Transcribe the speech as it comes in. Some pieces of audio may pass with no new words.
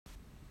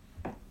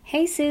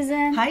Hey,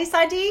 Susan. Hi,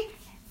 Saji.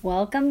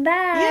 Welcome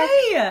back.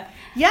 Yay!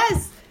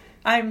 Yes,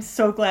 I'm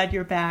so glad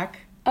you're back.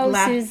 Oh,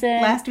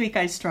 Susan. Last week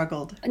I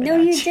struggled. No,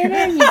 you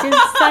didn't. You did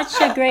such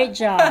a great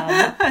job.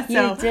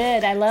 You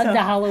did. I love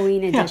the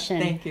Halloween edition.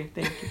 Yeah, thank you.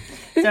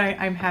 So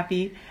I'm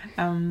happy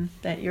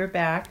that you're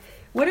back.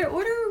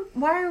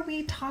 Why are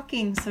we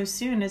talking so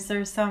soon? Is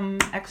there some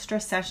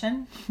extra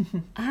session?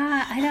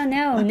 I don't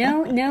know.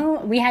 No.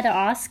 We had an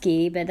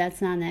OSCE, but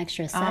that's not an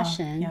extra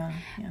session. Yeah.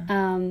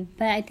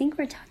 But I think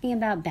we're talking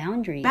about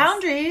boundaries.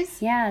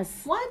 Boundaries?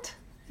 Yes. What?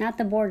 Not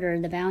the border,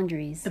 the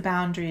boundaries. The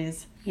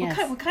boundaries. Yes.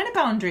 What kind of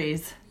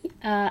boundaries?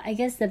 I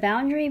guess the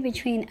boundary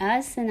between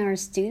us and our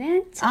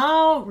student.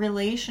 Oh,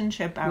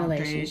 relationship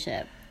boundaries.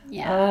 Relationship.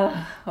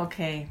 Yeah. Oh,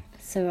 okay.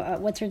 So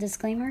what's your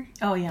disclaimer?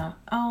 Oh, yeah.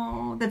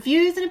 Oh, the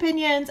views and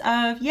opinions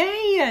of,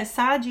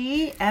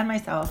 Saji and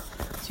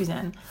myself,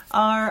 Suzanne,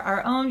 are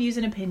our own views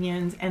and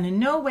opinions and in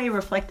no way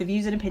reflect the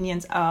views and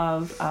opinions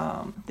of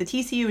the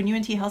TCU and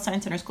UNT Health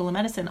Science Center School of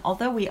Medicine,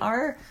 although we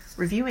are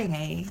reviewing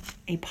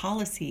a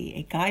policy,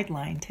 a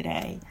guideline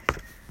today,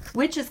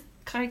 which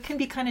can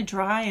be kind of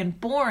dry and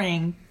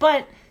boring,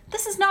 but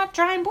this is not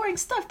dry and boring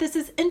stuff. This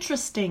is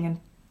interesting and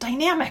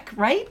dynamic,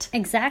 right?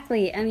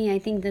 Exactly. I mean, I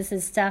think this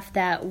is stuff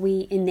that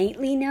we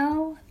innately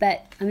know,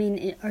 but I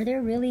mean, are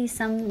there really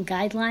some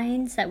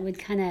guidelines that would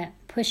kind of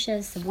push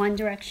us one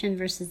direction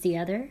versus the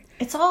other?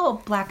 It's all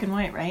black and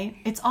white, right?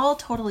 It's all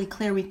totally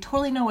clear. We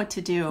totally know what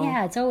to do.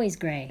 Yeah, it's always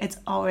gray. It's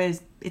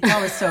always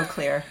so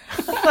clear.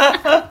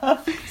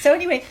 So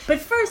anyway, but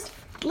first,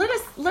 let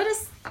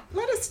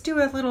us do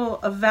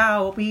a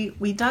vow.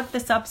 We dug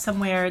this up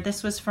somewhere.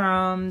 This was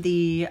from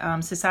the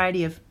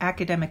Society of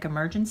Academic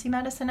Emergency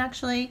Medicine,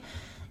 actually,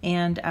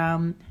 and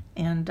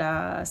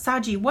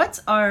Saji,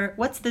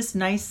 what's this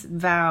nice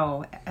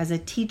vow as a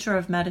teacher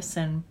of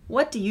medicine?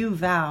 What do you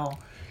vow?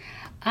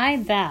 I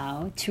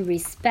vow to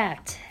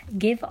respect,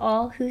 give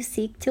all who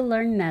seek to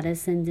learn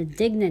medicine the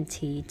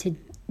dignity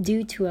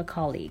due to a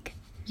colleague.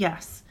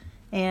 Yes.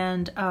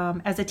 And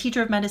as a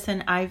teacher of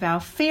medicine, I vow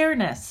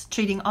fairness,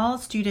 treating all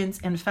students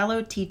and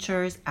fellow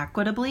teachers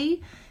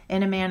equitably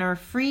in a manner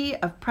free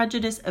of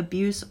prejudice,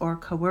 abuse, or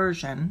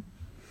coercion.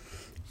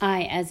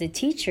 I, as a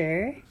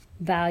teacher,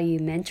 value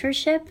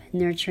mentorship,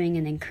 nurturing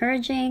and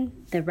encouraging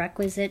the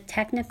requisite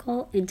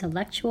technical,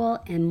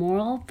 intellectual, and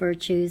moral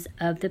virtues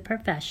of the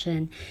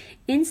profession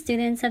in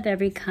students of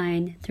every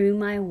kind through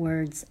my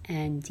words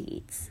and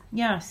deeds.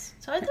 Yes.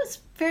 So that's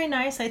very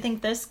nice. I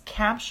think this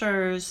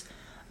captures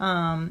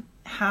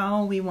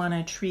how we want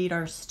to treat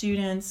our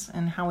students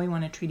and how we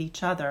want to treat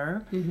each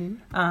other. Mm-hmm.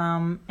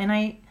 And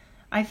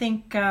I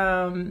think,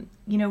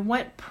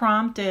 what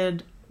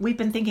prompted, we've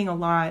been thinking a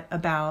lot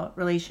about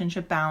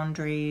relationship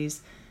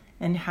boundaries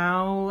and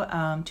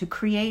how to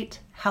create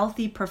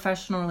healthy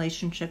professional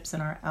relationships in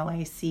our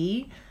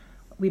LAC.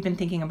 We've been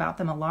thinking about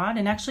them a lot.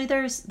 And actually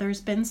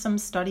there's been some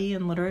study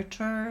and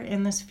literature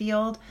in this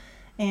field.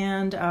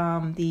 And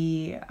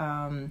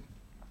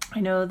I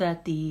know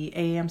that the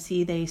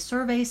AAMC, they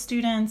survey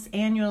students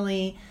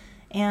annually,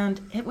 and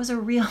it was a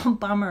real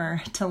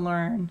bummer to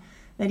learn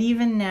that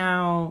even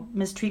now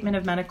mistreatment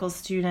of medical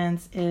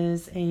students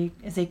is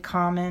a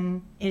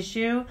common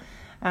issue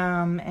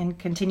and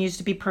continues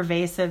to be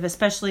pervasive,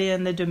 especially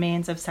in the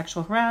domains of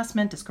sexual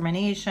harassment,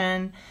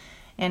 discrimination,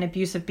 and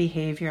abusive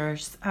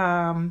behaviors.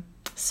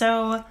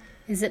 So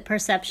is it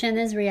perception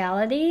is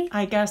reality?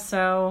 I guess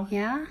so.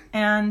 Yeah.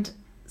 And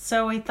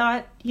so I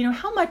thought,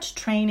 how much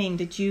training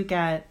did you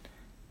get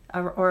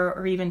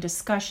or even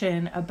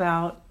discussion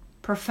about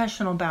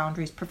professional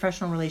boundaries,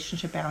 professional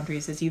relationship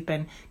boundaries as you've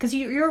been, because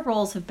your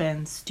roles have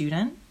been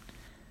student,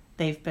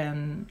 they've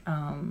been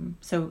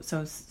so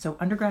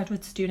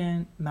undergraduate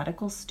student,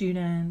 medical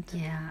student.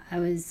 Yeah, I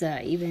was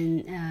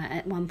even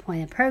at one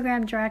point a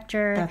program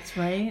director. That's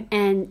right.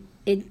 And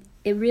it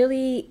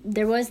really,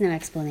 there was no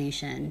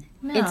explanation.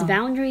 No. It's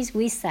boundaries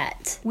we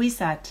set.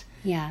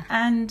 Yeah.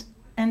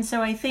 And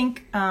so I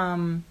think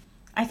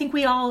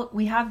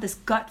we have this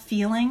gut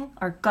feeling.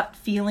 Our gut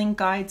feeling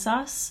guides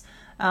us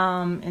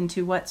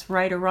into what's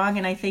right or wrong.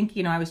 And I think,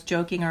 I was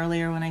joking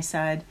earlier when I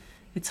said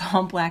it's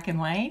all black and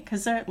white,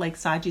 because like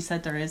Saji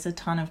said, there is a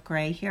ton of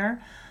gray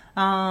here.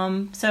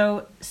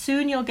 So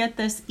soon you'll get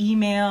this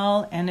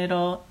email and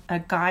it'll be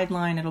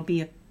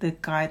the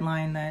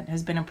guideline that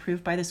has been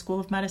approved by the School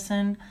of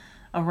Medicine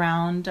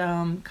around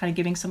kind of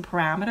giving some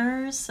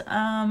parameters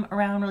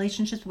around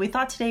relationships. We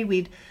thought today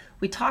we'd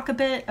talk a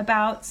bit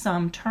about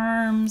some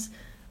terms,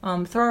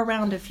 throw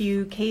around a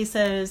few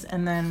cases,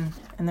 and then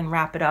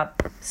wrap it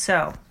up.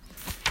 So,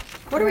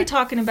 what are we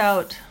talking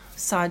about,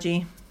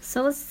 Saji?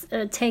 So let's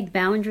take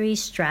boundary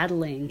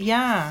straddling.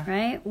 Yeah.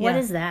 Right? What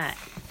is that?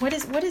 What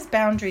is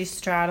boundary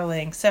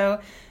straddling? So,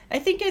 I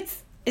think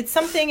it's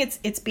something.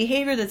 It's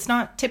behavior that's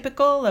not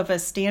typical of a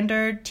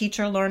standard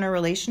teacher-learner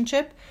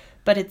relationship,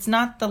 but it's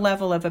not the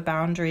level of a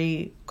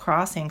boundary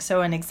crossing.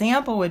 So, an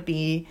example would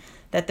be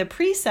that the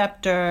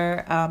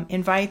preceptor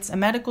invites a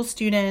medical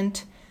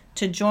student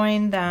to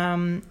join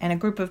them and a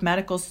group of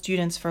medical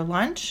students for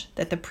lunch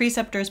that the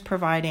preceptor is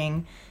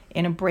providing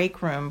in a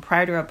break room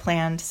prior to a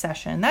planned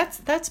session.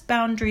 That's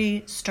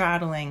boundary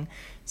straddling.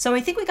 So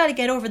I think we got to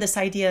get over this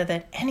idea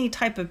that any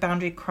type of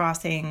boundary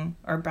crossing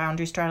or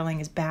boundary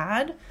straddling is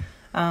bad.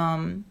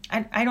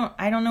 I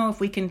don't know if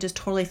we can just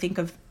totally think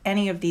of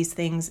any of these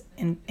things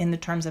in the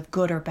terms of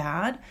good or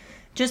bad.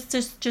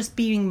 Just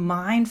being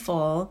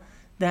mindful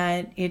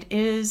that it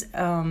is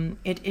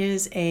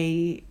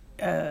a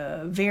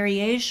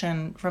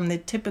variation from the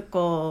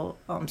typical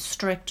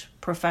strict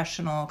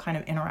professional kind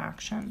of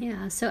interaction.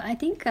 Yeah, so I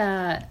think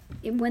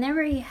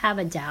whenever you have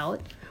a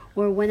doubt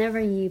or whenever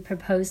you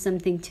propose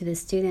something to the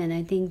student,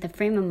 I think the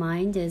frame of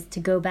mind is to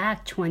go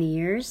back 20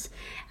 years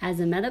as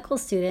a medical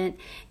student.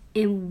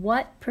 And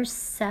what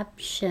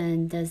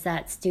perception does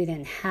that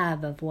student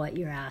have of what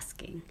you're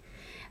asking?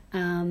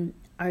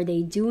 Are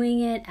they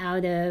doing it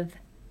out of,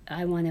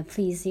 I want to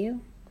please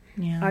you?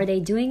 Yeah. Are they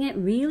doing it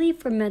really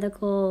for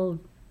medical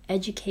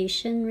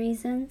education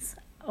reasons?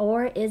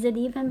 Or is it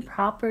even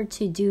proper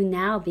to do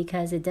now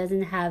because it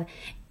doesn't have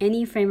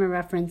any frame of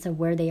reference of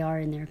where they are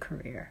in their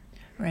career?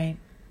 Right.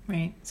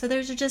 So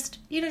there's just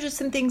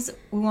some things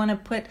we want to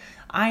put.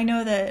 I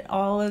know that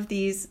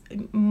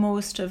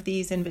most of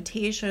these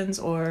invitations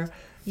or,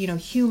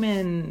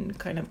 human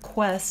kind of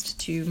quest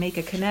to make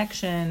a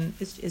connection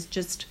is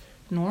just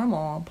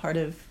normal part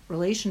of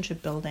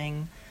relationship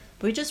building.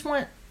 But we just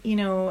want,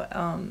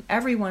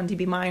 everyone to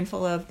be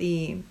mindful of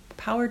the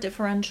power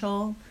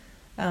differential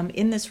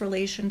in this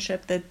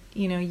relationship that,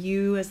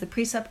 you as the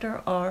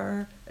preceptor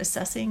are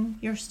assessing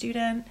your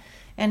student.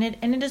 And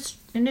it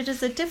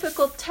is a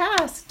difficult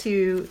task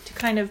to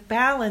kind of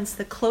balance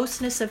the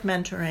closeness of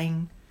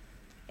mentoring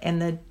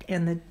and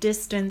the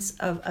distance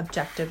of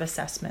objective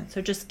assessment.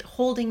 So just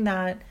holding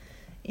that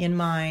in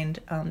mind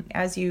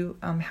as you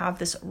have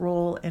this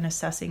role in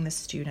assessing the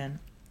student.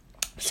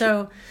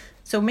 So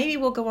maybe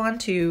we'll go on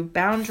to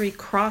boundary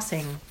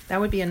crossing.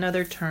 That would be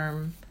another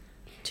term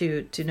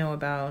to know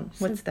about.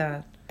 What's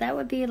that? That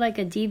would be like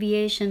a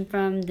deviation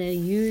from the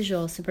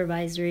usual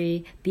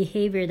supervisory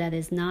behavior that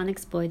is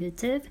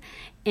non-exploitative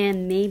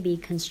and may be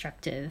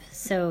constructive.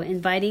 So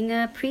inviting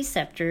a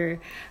preceptor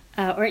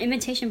or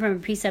invitation from a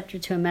preceptor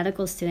to a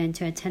medical student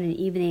to attend an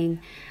evening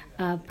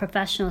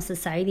professional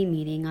society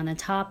meeting on a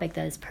topic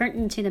that is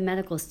pertinent to the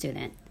medical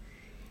student.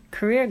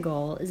 Career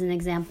goal is an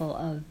example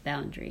of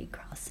boundary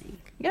crossing.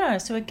 Yeah,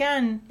 so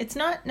again, it's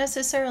not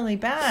necessarily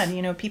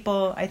bad.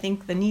 People, I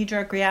think the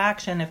knee-jerk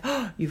reaction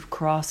of, you've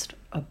crossed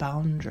a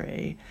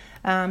boundary.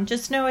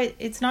 Just know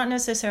it's not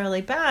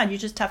necessarily bad. You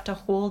just have to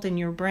hold in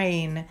your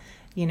brain,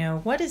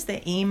 what is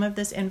the aim of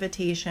this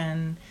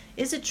invitation?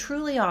 Is it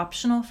truly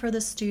optional for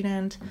the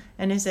student?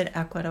 And is it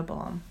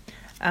equitable?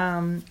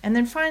 And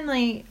then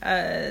finally,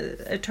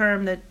 a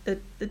term that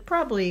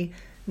probably,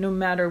 no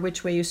matter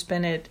which way you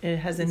spin it, it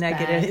has a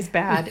negative. It's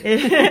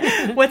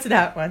bad. What's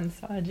that one,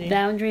 Saji?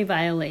 Boundary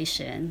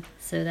violation.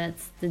 So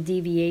that's the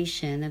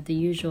deviation of the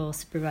usual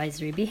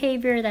supervisory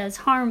behavior that is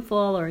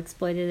harmful or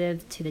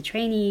exploitative to the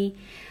trainee,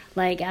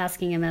 like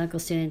asking a medical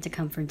student to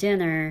come for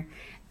dinner,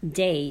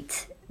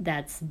 date.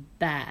 That's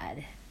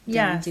bad.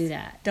 Don't do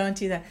that. Don't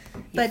do that.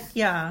 But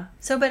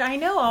but I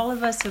know all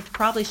of us have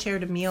probably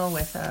shared a meal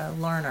with a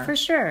learner. For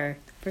sure.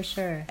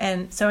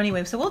 And so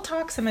anyway, we'll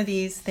talk some of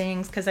these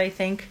things because I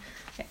think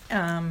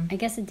I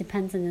guess it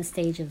depends on the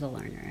stage of the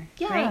learner.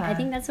 Yeah. Right? I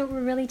think that's what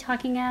we're really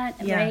talking at,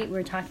 right?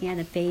 We're talking at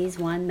a phase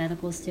 1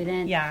 medical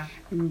student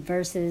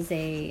versus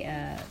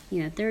a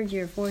third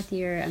year, fourth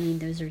year. I mean,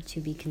 those are to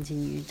be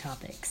continued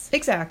topics.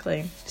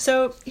 Exactly.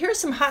 So here's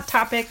some hot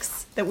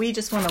topics that we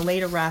just want to lay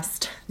to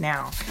rest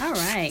now. All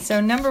right.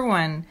 So number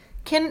 1,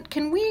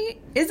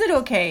 is it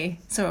okay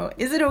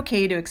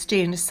to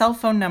exchange cell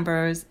phone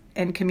numbers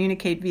and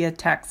communicate via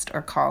text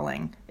or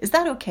calling? Is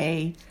that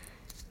okay?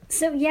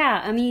 So,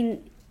 I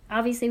mean,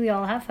 obviously we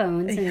all have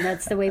phones and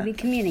that's the way we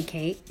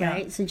communicate,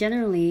 right? Yeah. So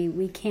generally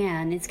we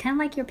can. It's kind of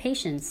like your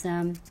patients.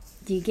 Do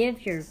you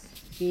give your,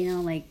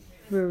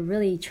 we're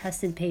really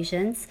trusted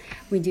patients.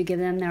 We do give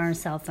them our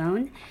cell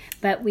phone,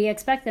 but we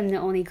expect them to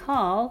only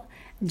call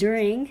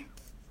during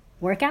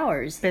work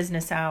hours.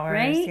 Business hours.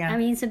 Right? Yeah. I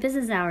mean, so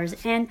business hours.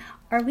 And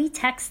are we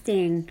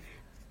texting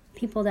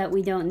people that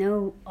we don't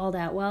know all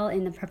that well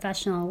in the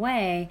professional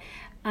way?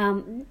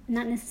 Not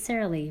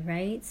necessarily,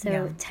 right?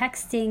 So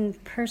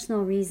texting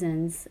personal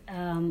reasons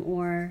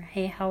or,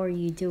 hey, how are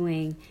you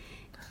doing?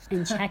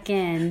 And check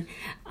in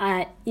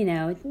at,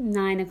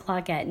 9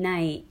 o'clock at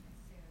night.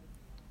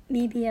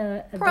 Maybe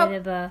a bit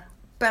of a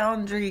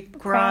boundary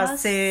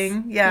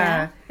crossing.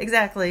 Yeah,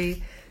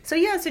 exactly. So,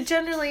 so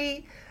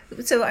generally...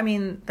 So, I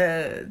mean,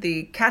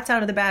 the cat's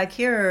out of the bag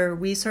here.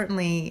 We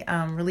certainly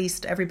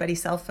released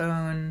everybody's cell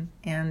phone,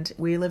 and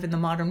we live in the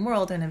modern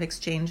world and have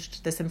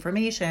exchanged this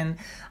information.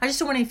 I just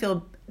don't want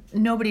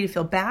nobody to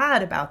feel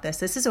bad about this.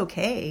 This is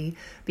okay,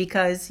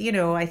 because, you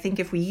know, I think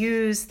if we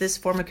use this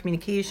form of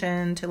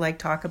communication to like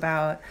talk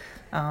about,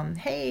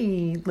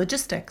 hey,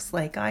 logistics,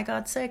 like I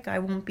got sick, I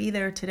won't be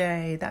there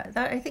today. That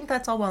I think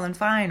that's all well and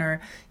fine.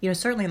 Or, you know,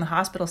 certainly in the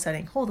hospital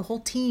setting, the whole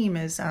team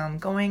is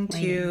going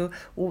to,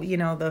 you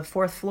know, the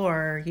 4th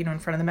floor, you know, in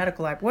front of the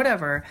medical lab,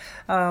 whatever.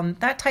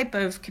 That type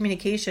of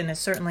communication is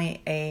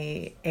certainly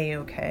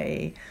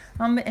okay.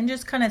 And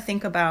just kind of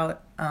think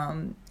about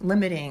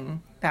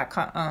limiting that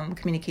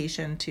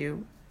communication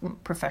to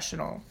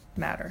professional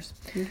matters.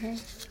 Okay.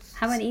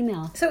 How about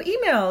email?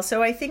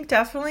 So I think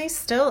definitely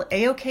still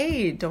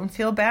A-okay. Don't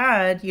feel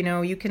bad. You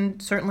know, you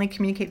can certainly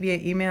communicate via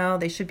email.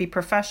 They should be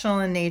professional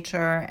in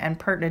nature and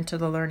pertinent to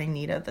the learning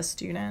need of the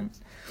student.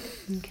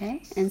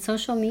 Okay. And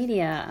social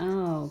media.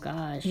 Oh,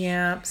 gosh.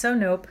 Yeah. So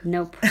nope.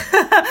 No kind.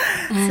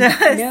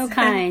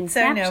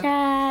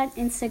 Snapchat,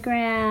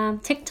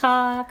 Instagram,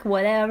 TikTok,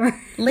 whatever.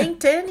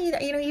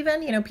 LinkedIn, you know,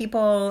 even, you know,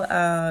 people...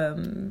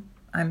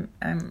 I'm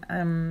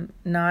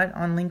not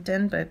on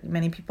LinkedIn, but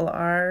many people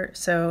are.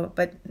 So,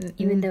 but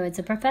even though it's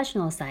a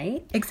professional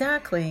site,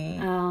 exactly.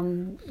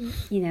 You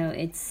know,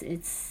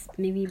 it's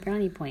maybe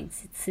brownie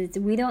points. It's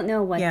we don't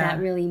know what that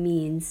really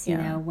means. You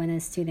know, when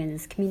a student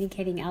is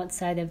communicating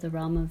outside of the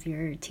realm of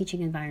your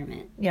teaching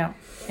environment. Yeah.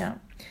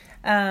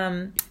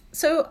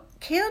 So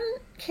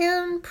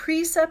can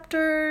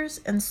preceptors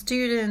and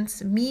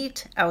students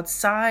meet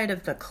outside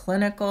of the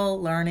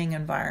clinical learning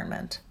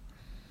environment?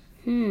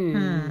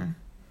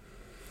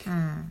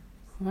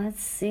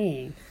 Let's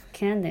see.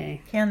 Can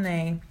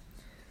they?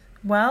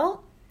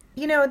 Well,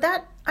 you know,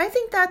 that I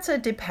think that's a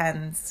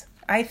depends.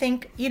 I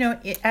think, you know,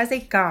 as a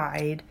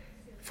guide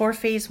for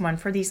phase 1,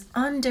 for these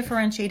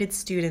undifferentiated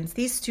students,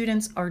 these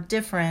students are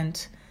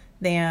different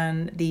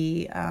than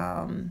the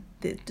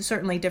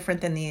certainly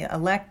different than the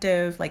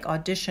elective, like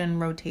audition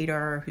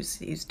rotator,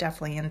 who's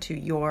definitely into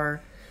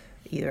your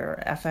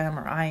either FM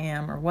or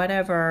IM or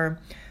whatever.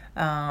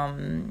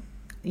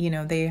 You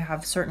know, they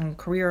have certain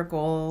career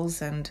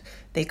goals and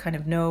they kind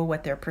of know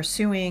what they're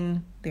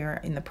pursuing. They're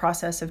in the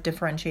process of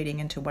differentiating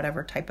into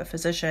whatever type of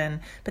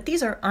physician. But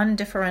these are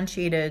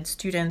undifferentiated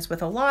students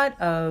with a lot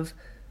of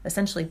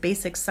essentially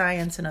basic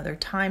science and other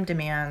time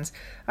demands.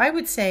 I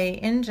would say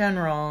in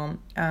general,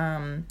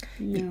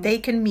 they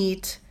can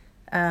meet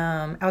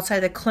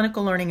outside the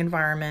clinical learning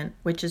environment,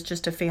 which is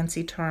just a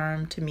fancy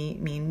term to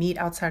meet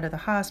outside of the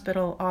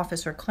hospital,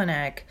 office, or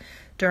clinic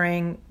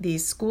during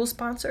these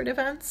school-sponsored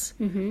events,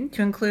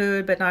 to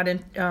include, but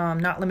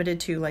not limited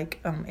to, like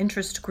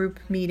interest group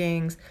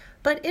meetings.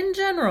 But in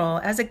general,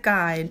 as a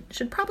guide,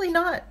 should probably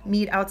not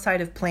meet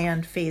outside of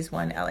planned phase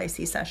 1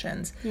 LIC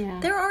sessions. Yeah.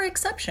 There are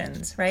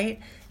exceptions, right?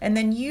 And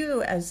then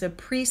you, as a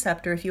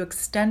preceptor, if you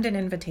extend an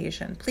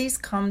invitation, please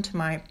come to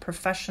my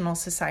professional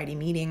society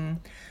meeting,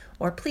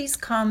 or please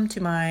come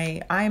to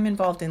I'm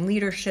involved in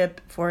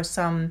leadership for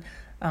some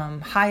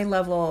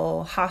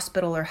high-level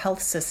hospital or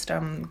health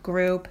system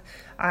group.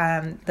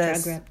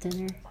 Drug rep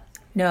dinner?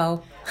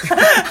 No.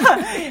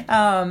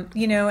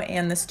 You know,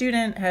 and the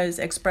student has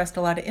expressed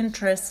a lot of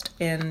interest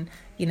in,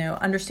 you know,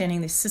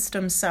 understanding the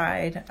system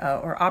side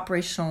or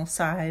operational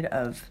side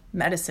of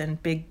medicine,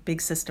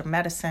 big system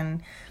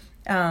medicine.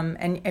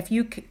 And if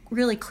you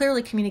really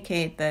clearly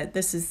communicate that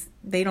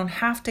they don't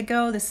have to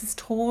go, this is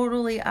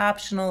totally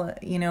optional,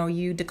 you know,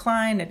 you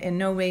decline, it in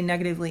no way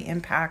negatively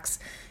impacts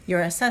your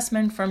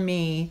assessment from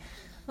me,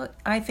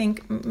 I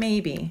think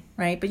maybe,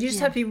 right? But you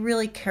just have to be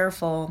really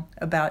careful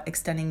about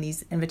extending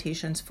these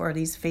invitations for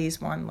these phase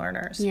 1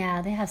 learners.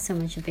 Yeah, they have so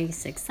much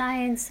basic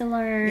science to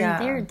learn.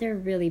 Yeah. They're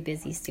really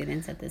busy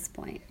students at this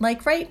point.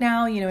 Like right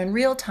now, you know, in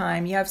real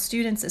time, you have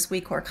students this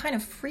week who are kind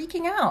of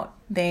freaking out.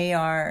 They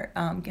are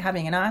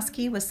having an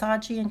OSCE with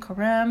Saji and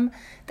Karem.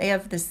 They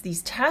have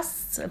these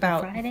tests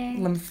about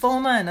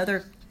lymphoma and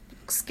other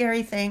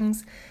scary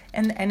things.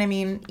 And I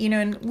mean, you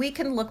know, and we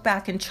can look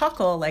back and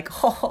chuckle like,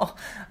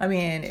 I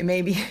mean, it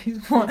may be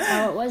that's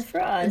how it was for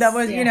us. That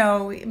was, you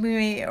know,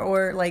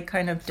 or like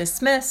kind of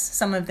dismiss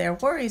some of their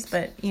worries.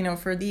 But, you know,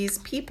 for these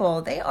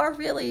people, they are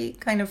really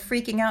kind of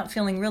freaking out,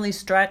 feeling really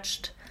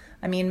stretched.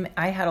 I mean,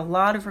 I had a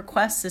lot of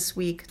requests this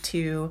week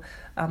to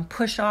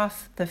push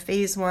off the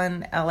phase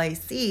 1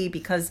 LIC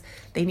because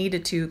they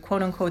needed to,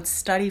 quote unquote,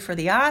 study for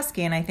the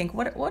OSCE. And I think,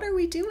 what are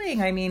we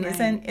doing? I mean,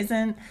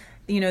 isn't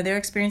you know, their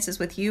experiences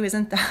with you,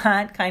 isn't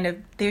that kind of,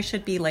 there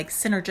should be like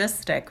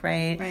synergistic,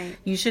 right?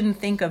 You shouldn't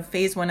think of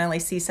phase 1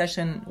 LAC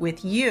session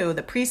with you,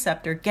 the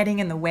preceptor, getting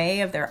in the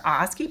way of their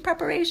OSCE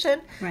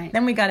preparation. Right.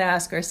 Then we got to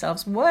ask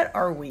ourselves, what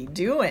are we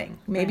doing?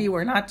 Maybe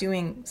we're not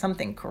doing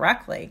something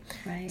correctly.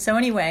 Right. So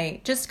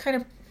anyway, just kind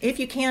of, if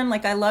you can,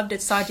 like I loved it,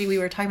 Saji, we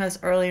were talking about this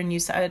earlier and you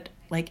said,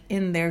 like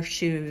in their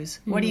shoes.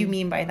 What do you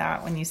mean by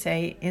that when you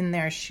say in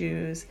their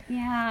shoes?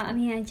 Yeah, I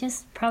mean, I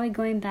just probably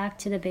going back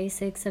to the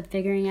basics of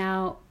figuring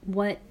out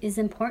what is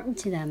important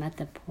to them at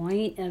the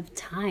point of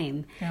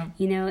time. Yeah.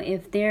 You know,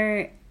 if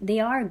they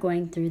are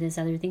going through this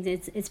other things,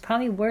 it's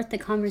probably worth the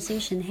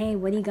conversation. Hey,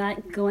 what do you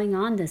got going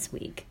on this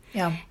week?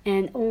 Yeah.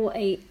 And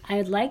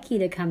I'd like you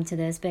to come to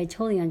this, but I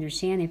totally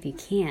understand if you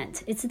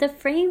can't. It's the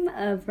frame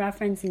of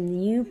reference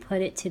and you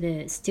put it to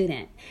the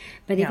student.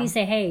 But if you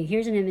say, hey,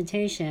 here's an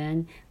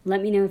invitation,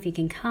 let me know if you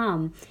can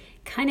come,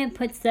 kind of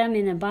puts them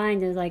in a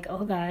bind of like,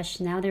 oh gosh,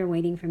 now they're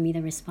waiting for me to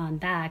respond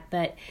back.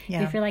 But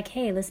if you're like,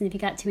 hey, listen, if you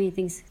got too many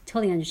things,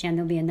 totally understand.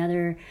 There'll be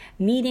another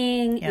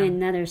meeting in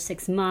another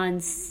 6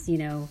 months,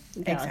 I'll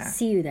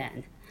see you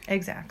then.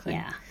 Exactly.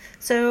 Yeah.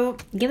 So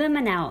give them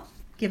an out.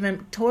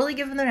 Totally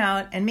give them an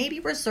out, and maybe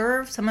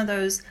reserve some of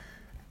those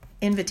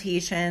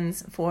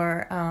invitations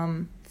for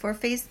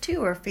phase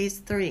 2 or phase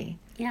 3.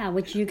 Yeah,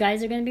 which you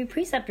guys are going to be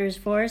preceptors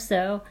for,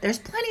 so... There's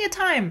plenty of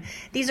time.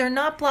 These are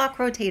not block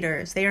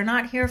rotators. They are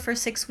not here for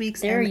 6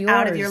 weeks They're and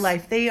out of your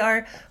life. They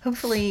are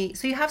hopefully...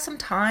 So you have some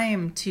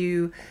time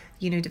to,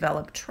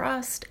 develop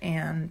trust,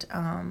 and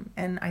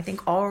I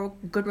think all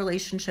good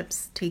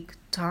relationships take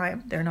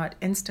time. They're not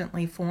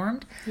instantly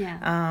formed.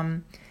 Yeah.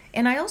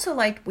 And I also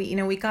like,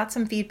 we got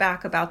some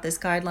feedback about this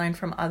guideline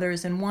from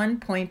others, and one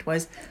point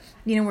was,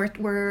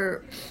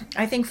 we're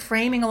I think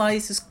framing a lot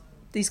of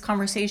these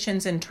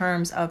conversations in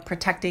terms of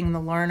protecting the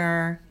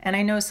learner. And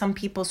I know some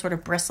people sort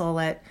of bristle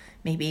at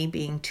maybe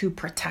being too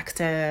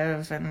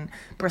protective and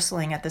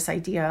bristling at this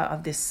idea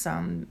of this,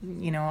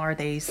 are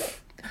they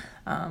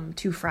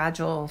too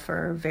fragile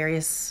for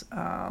various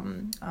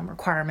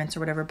requirements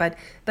or whatever. But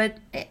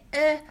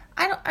I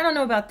don't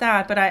know about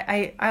that. But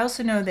I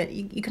also know that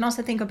you can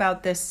also think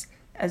about this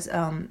as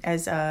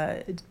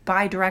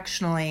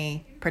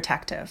bidirectionally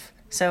protective.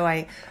 So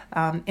I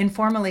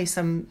informally,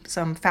 some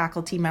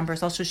faculty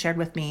members also shared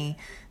with me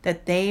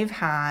that they've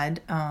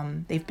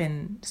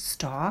been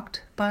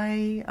stalked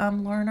by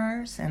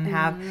learners and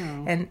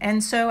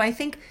and so I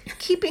think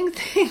keeping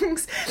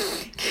things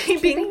a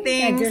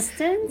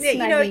distance,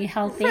 might be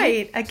healthy.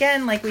 Right.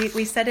 Again, like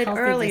we said it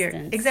Healthy earlier.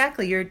 distance.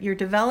 Exactly. You're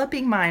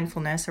developing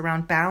mindfulness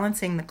around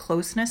balancing the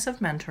closeness of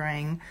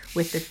mentoring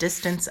with the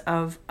distance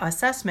of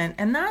assessment,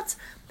 and that's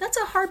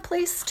a hard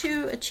place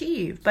to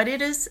achieve, but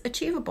it is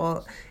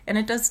achievable, and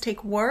it does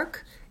take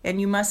work, and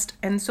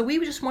so we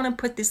just want to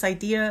put this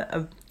idea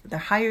of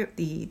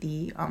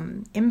the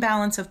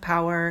imbalance of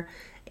power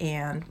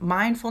and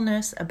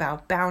mindfulness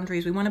about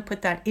boundaries. We want to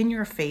put that in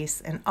your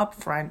face and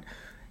upfront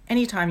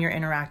anytime you're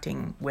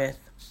interacting with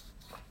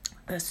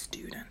a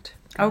student.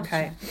 Gotcha.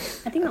 Okay.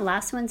 I think the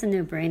last one's a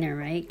no-brainer,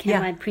 right?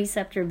 Can my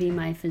preceptor be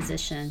my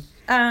physician?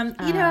 And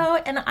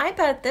I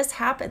bet this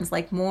happens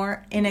like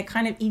more in a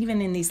kind of,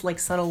 even in these like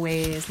subtle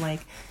ways,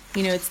 like,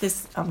 it's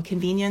this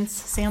convenience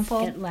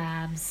sample. Get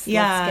labs.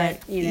 Yeah.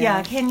 Let's get,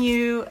 Yeah. Can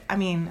you,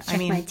 check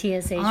my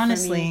TSH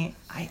honestly,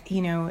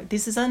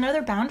 this is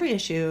another boundary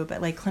issue,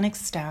 but like clinic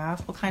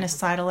staff will kind of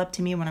sidle up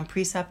to me when I'm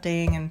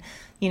precepting, and,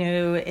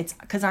 it's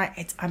because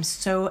I'm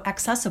so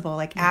accessible,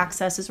 like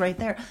access is right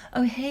there.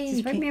 Oh, hey.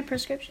 Just write me a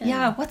prescription.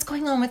 Yeah. What's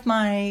going on with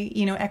my,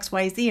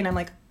 XYZ? And I'm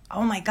like,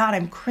 oh my God,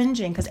 I'm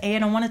cringing because I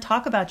don't want to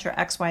talk about your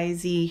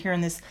XYZ here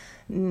in this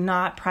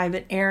not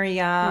private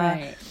area.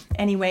 Right.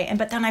 Anyway,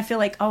 but then I feel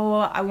like,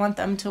 I want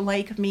them to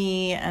like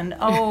me, and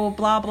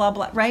blah, blah,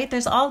 blah, right?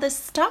 There's all this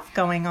stuff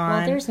going on.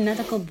 Well, there's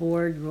medical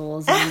board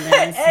rules on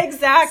this.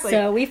 Exactly.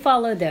 So we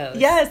follow those.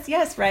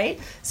 Yes,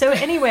 right? So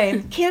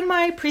anyway, can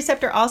my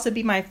preceptor also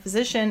be my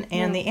physician?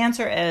 And the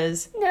answer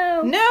is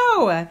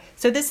no.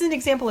 So this is an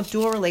example of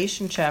dual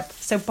relationship.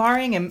 So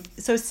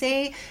so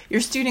say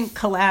your student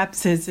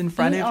collapses in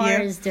front of you.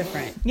 ER is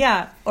different.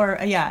 Yeah, or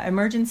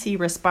emergency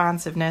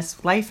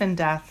responsiveness, life and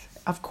death.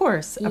 Of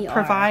course,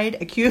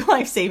 provide acute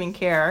life-saving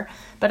care,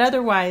 but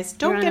otherwise,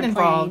 don't get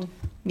involved.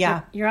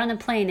 Yeah, you're on a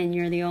plane and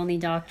you're the only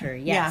doctor.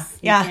 Yes,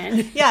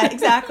 yeah,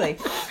 exactly.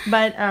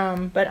 But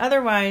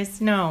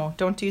otherwise, no,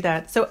 don't do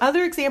that. So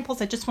other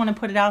examples, I just want to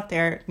put it out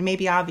there. It may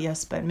be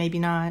obvious, but maybe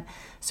not.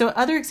 So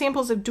other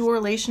examples of dual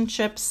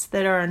relationships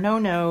that are a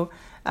no-no.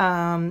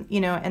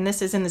 And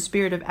this is in the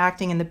spirit of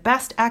acting in the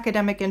best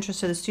academic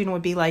interest of the student,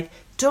 would be like,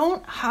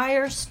 don't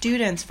hire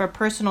students for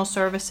personal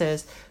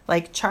services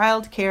like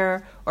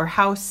childcare or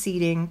house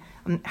sitting.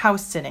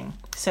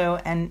 So,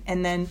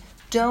 and then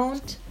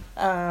don't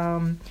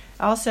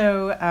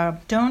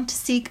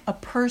seek a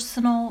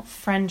personal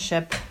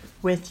friendship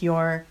with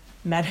your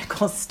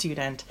medical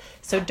student.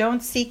 So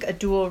don't seek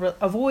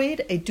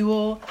avoid a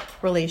dual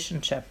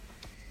relationship.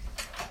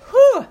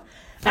 Whew.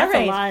 That's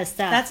a lot of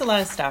stuff. That's a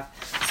lot of stuff.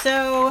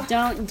 So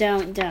don't.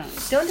 Don't do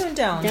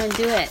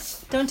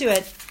it. Don't do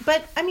it.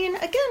 But again,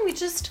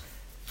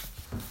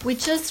 we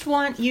just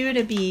want you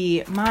to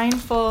be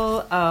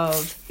mindful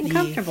of and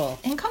comfortable.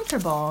 And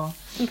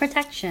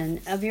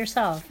protection of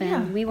yourself,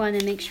 and we want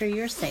to make sure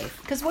you're safe.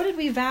 Because what did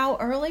we vow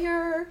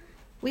earlier?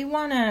 We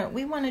want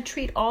to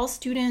treat all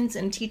students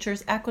and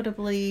teachers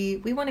equitably.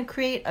 We want to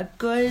create a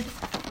good,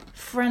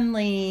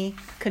 friendly,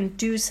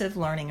 conducive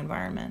learning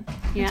environment.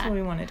 That's what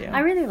we want to do.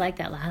 I really like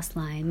that last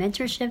line.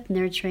 Mentorship,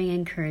 nurturing,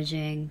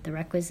 encouraging the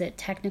requisite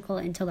technical,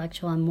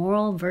 intellectual, and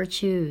moral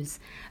virtues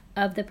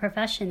of the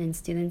profession and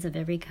students of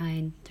every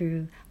kind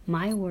through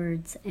my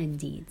words and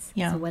deeds.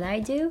 Yeah. So what I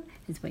do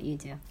is what you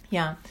do.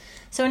 Yeah.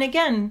 So, and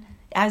again,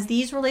 as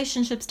these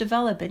relationships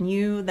develop and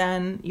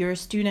your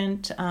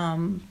student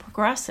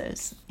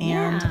progresses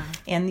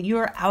and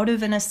you're out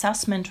of an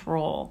assessment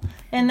role,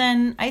 and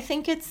then I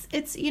think it's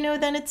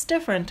then it's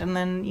different, and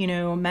then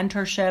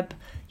mentorship,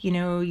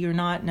 you're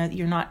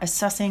not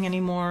assessing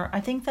anymore.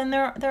 I think then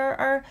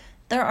there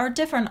are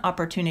different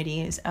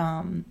opportunities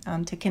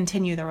to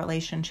continue the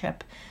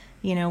relationship.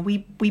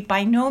 We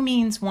by no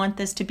means want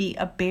this to be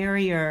a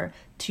barrier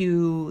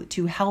to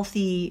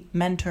healthy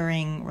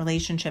mentoring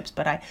relationships,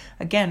 but I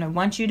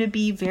want you to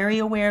be very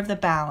aware of the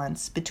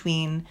balance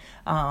between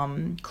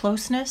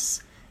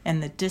closeness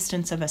and the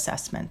distance of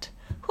assessment.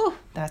 Whew,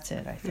 that's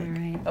it, I think.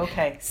 All right.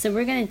 Okay. So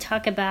we're going to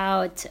talk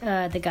about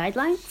the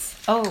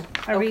guidelines. Oh,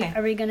 okay.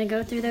 Are we going to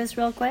go through those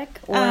real quick,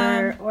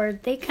 or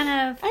they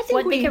kind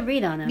of we could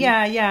read on them?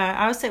 Yeah.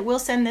 I'll say we'll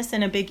send this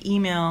in a big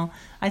email.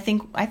 I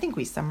think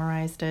we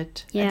summarized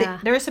it. Yeah.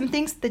 There are some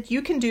things that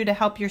you can do to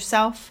help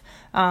yourself,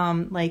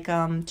 like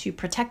to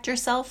protect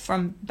yourself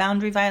from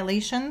boundary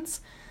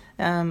violations.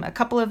 A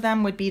couple of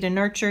them would be to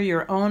nurture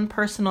your own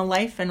personal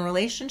life and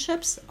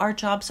relationships. Our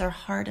jobs are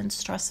hard and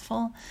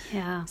stressful.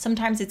 Yeah.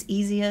 Sometimes it's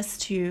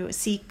easiest to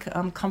seek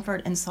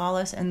comfort and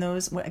solace in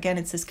those. Again,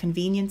 it's this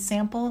convenience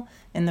sample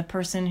in the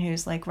person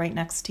who's like right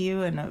next to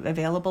you and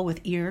available with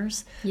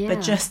ears. Yeah.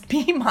 But just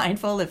be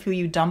mindful of who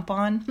you dump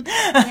on.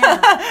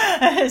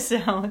 Yeah.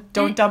 So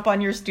don't dump on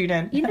your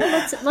student.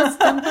 Let's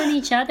dump on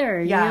each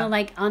other. Yeah.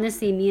 Like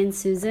honestly, me and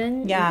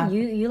Susan, yeah.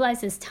 you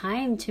utilize this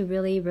time to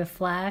really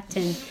reflect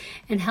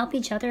and help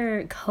each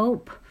other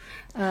cope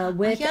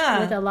with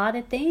a lot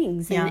of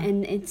things,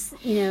 and it's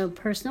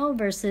personal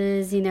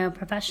versus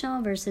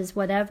professional versus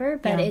whatever,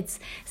 but it's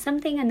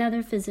something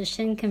another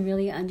physician can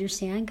really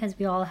understand, because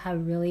we all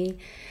have really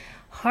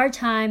hard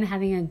time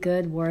having a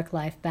good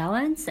work-life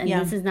balance, and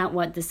this is not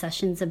what the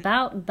session's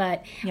about,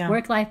 but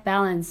work-life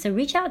balance. So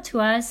reach out to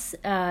us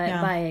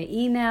via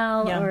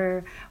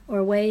email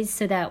or ways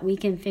so that we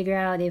can figure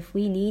out if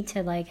we need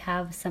to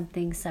have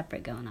something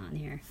separate going on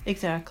here.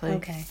 Exactly.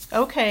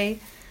 Okay.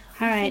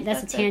 All right,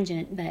 that's a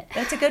tangent, but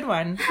that's a good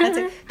one.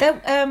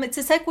 It's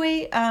a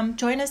segue.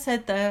 Join us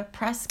at the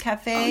Press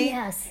Cafe. Oh,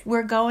 yes.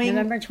 We're going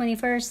November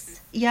 21st.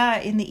 Yeah,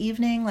 in the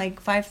evening,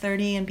 like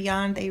 5:30 and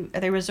beyond.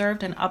 They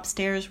reserved an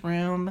upstairs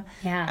room.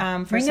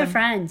 Yeah. Bring a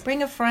friend.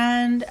 Bring a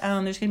friend.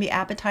 There's going to be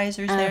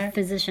appetizers there.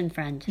 Physician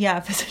friend. Yeah,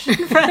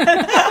 physician friend.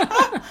 Physician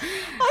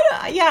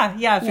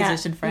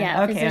friend.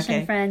 Yeah, okay,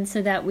 physician friend,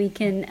 so that we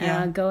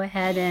can go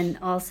ahead and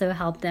also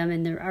help them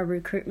in our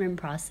recruitment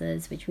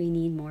process, which we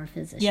need more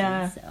physicians.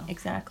 Yeah, so.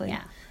 Exactly.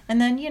 Yeah.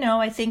 And then,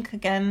 I think,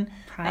 again...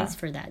 Prize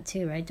for that,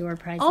 too, right? Door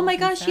prizes. Oh, my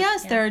gosh,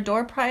 yes. Yeah. There are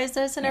door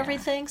prizes and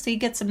everything. So you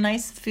get some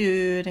nice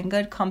food and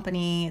good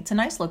company. It's a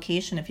nice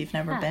location if you've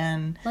never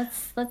been.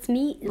 Let's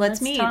meet.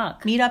 Let's meet.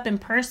 Talk. Meet up in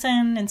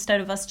person instead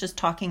of us just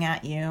talking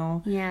at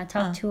you. Yeah,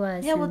 talk to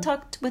us. Yeah, we'll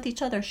talk with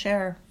each other,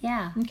 share.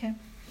 Yeah. Okay.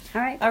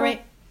 All right. All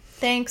right.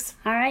 Thanks.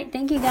 All right.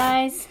 Thank you,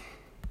 guys.